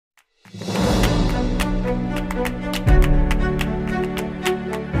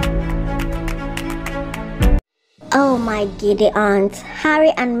Oh my giddy aunt,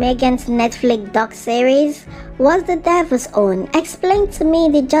 Harry and Meghan's Netflix doc series was the devil's own. Explain to me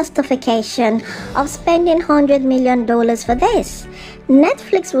the justification of spending $100 million for this.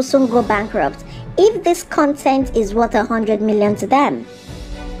 Netflix will soon go bankrupt if this content is worth $100 million to them.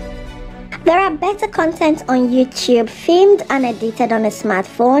 There are better content on YouTube filmed and edited on a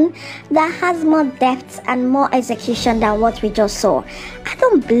smartphone that has more depth and more execution than what we just saw. I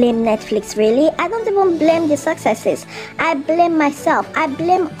don't blame Netflix really. I don't even blame the successes. I blame myself. I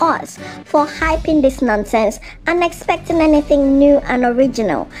blame us for hyping this nonsense and expecting anything new and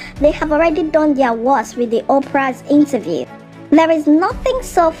original. They have already done their worst with the Oprah's interview. There is nothing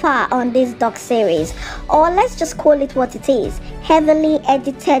so far on this doc series, or let's just call it what it is, heavily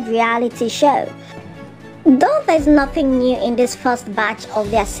edited reality show. Though there's nothing new in this first batch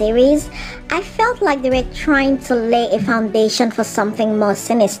of their series, I felt like they were trying to lay a foundation for something more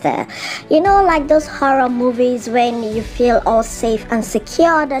sinister. You know, like those horror movies when you feel all safe and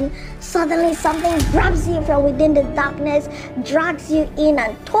secured and suddenly something grabs you from within the darkness, drags you in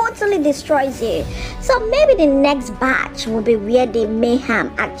and totally destroys you. So maybe the next batch will be where the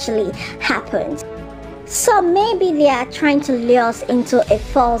mayhem actually happens. So maybe they are trying to lure us into a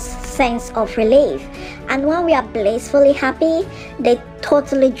false sense of relief, and when we are blissfully happy, they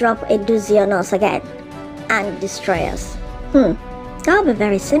totally drop a doozy on us again and destroy us. That'll be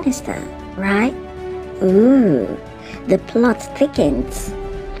very sinister, right? Ooh, the plot thickens.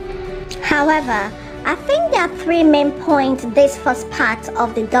 However, I think there are three main points this first part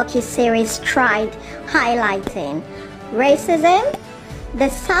of the docu-series tried highlighting: racism, the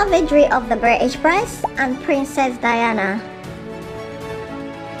savagery of the British press, and Princess Diana.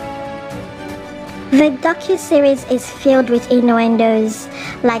 The docu-series is filled with innuendos,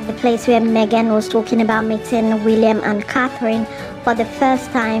 like the place where Meghan was talking about meeting William and Catherine for the first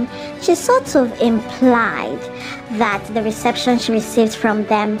time. She sort of implied that the reception she received from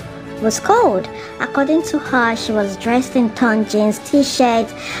them was cold. According to her, she was dressed in torn jeans,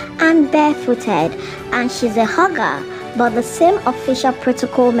 t-shirts, and barefooted, and she's a hugger. But the same official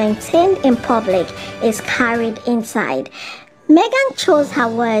protocol maintained in public is carried inside. Meghan chose her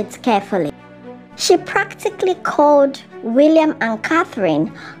words carefully. She practically called William and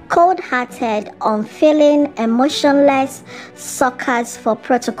Catherine cold-hearted, unfeeling, emotionless suckers for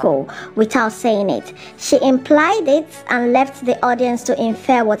protocol without saying it. She implied it and left the audience to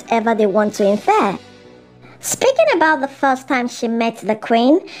infer whatever they want to infer. Speaking about the first time she met the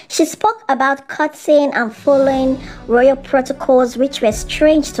Queen, she spoke about curtsying and following royal protocols which were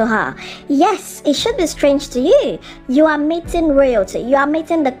strange to her. Yes, it should be strange to you. You are meeting royalty, you are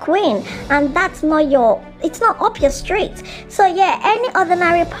meeting the Queen, and that's not it's not up your street. So yeah, any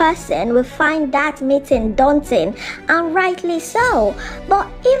ordinary person will find that meeting daunting, and rightly so. But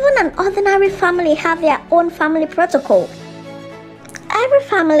even an ordinary family have their own family protocol. Every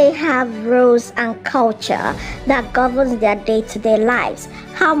family have rules and culture that governs their day-to-day lives.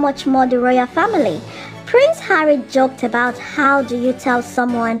 How much more the royal family? Prince Harry joked about how do you tell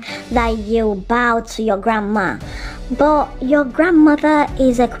someone that you bow to your grandma, but your grandmother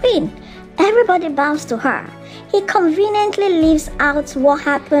is a queen. Everybody bows to her. He conveniently leaves out what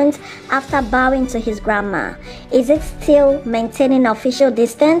happened after bowing to his grandma. Is it still maintaining official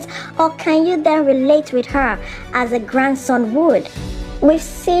distance, or can you then relate with her as a grandson would? We've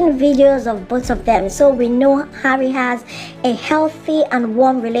seen videos of both of them, so we know Harry has a healthy and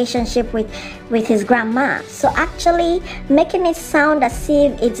warm relationship with his grandma. So actually making it sound as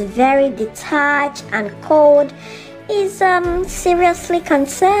if it's very detached and cold is seriously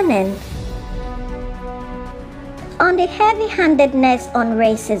concerning. On the heavy-handedness on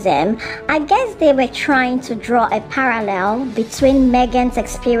racism, I guess they were trying to draw a parallel between Meghan's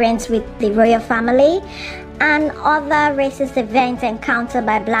experience with the royal family and other racist events encountered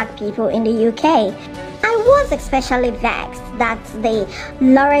by black people in the UK. I was especially vexed that the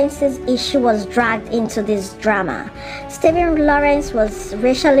Lawrence's issue was dragged into this drama. Stephen Lawrence was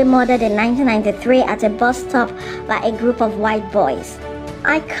racially murdered in 1993 at a bus stop by a group of white boys.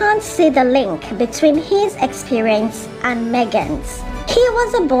 I can't see the link between his experience and Meghan's. He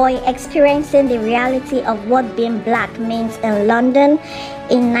was a boy experiencing the reality of what being black means in London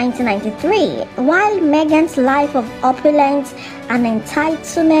in 1993, while Meghan's life of opulence and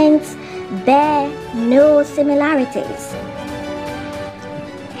entitlement bear no similarities.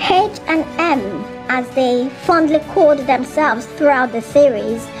 H&M, as they fondly called themselves throughout the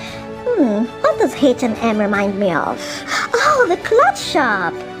series. What does H&M remind me of? Oh, the cloth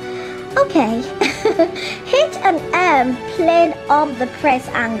shop. Okay. H&M played up the press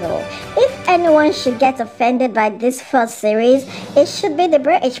angle. If anyone should get offended by this first series, it should be the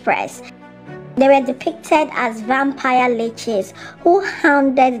British press. They were depicted as vampire leeches who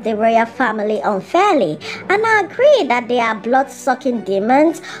hounded the royal family unfairly, and I agree that they are blood-sucking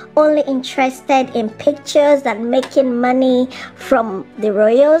demons only interested in pictures and making money from the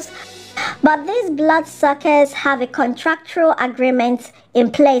royals. But these bloodsuckers have a contractual agreement in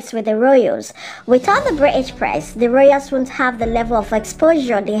place with the royals. Without the British press, the royals won't have the level of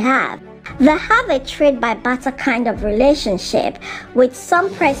exposure they have. They have a trade by barter kind of relationship with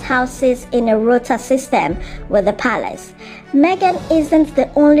some press houses in a rota system with the palace. Meghan isn't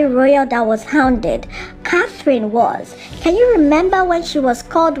the only royal that was hounded. Catherine was. Can you remember when she was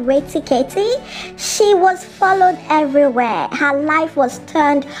called Waity Katie? She was followed everywhere. Her life was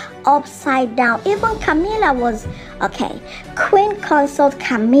turned upside down. Even Camilla was, Queen Consort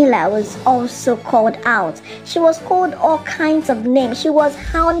Camilla was also called out. She was called all kinds of names. She was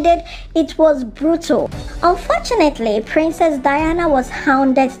hounded. It was brutal. Unfortunately, Princess Diana was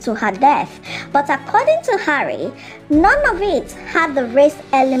hounded to her death. But according to Harry, none of it had the race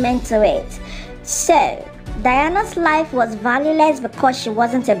element to it. So, Diana's life was valueless because she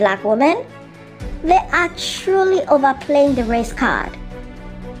wasn't a black woman? They are truly overplaying the race card.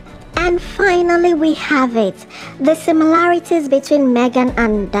 And finally, we have it. The similarities between Meghan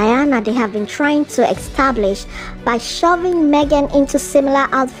and Diana they have been trying to establish by shoving Meghan into similar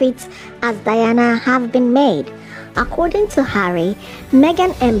outfits as Diana have been made. According to Harry,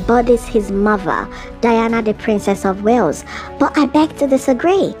 Meghan embodies his mother, Diana the Princess of Wales. But I beg to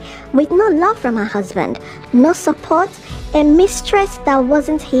disagree. With no love from her husband, no support, a mistress that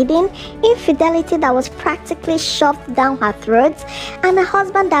wasn't hidden, infidelity that was practically shoved down her throat, and a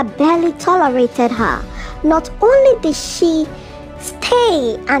husband that barely tolerated her. Not only did she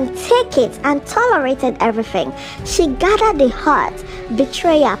stay and take it and tolerated everything, she gathered the hurt,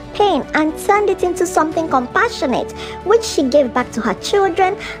 betrayal, pain, and turned it into something compassionate, which she gave back to her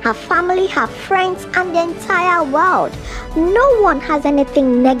children, her family, her friends, and the entire world. No one has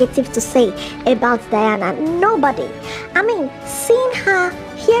anything negative to say about Diana. Nobody. I mean, seeing her,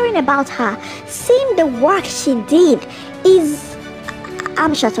 hearing about her, seeing the work she did is...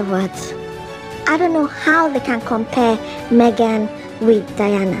 I'm short of words. I don't know how they can compare Meghan with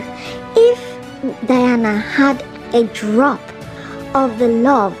Diana. If Diana had a drop of the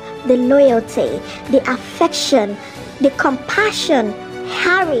love, the loyalty, the affection, the compassion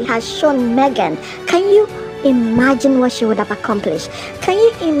Harry has shown Meghan, can you imagine what she would have accomplished? Can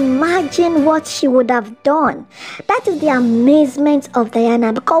you imagine what she would have done? That is the amazement of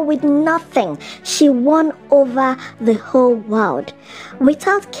Diana, because with nothing, she won over the whole world.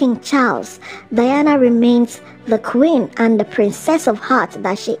 Without King Charles, Diana remains the queen and the princess of heart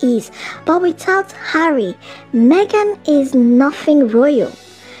that she is. But without Harry, Meghan is nothing royal.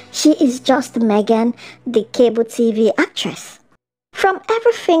 She is just Meghan, the cable TV actress. From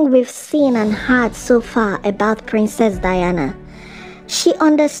everything we've seen and heard so far about Princess Diana, she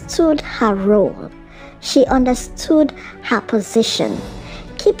understood her role. She understood her position.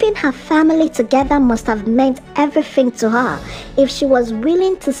 Keeping her family together must have meant everything to her if she was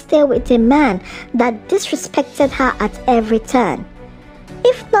willing to stay with a man that disrespected her at every turn.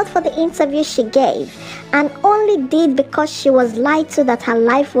 If not for the interview she gave, and only did because she was lied to that her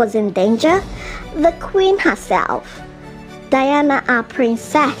life was in danger, the queen herself, Diana, our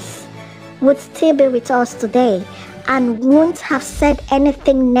princess, would still be with us today and won't have said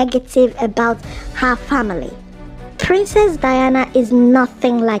anything negative about her family. Princess Diana is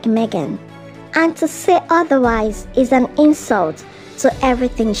nothing like Meghan, and to say otherwise is an insult to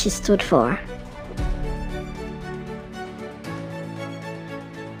everything she stood for.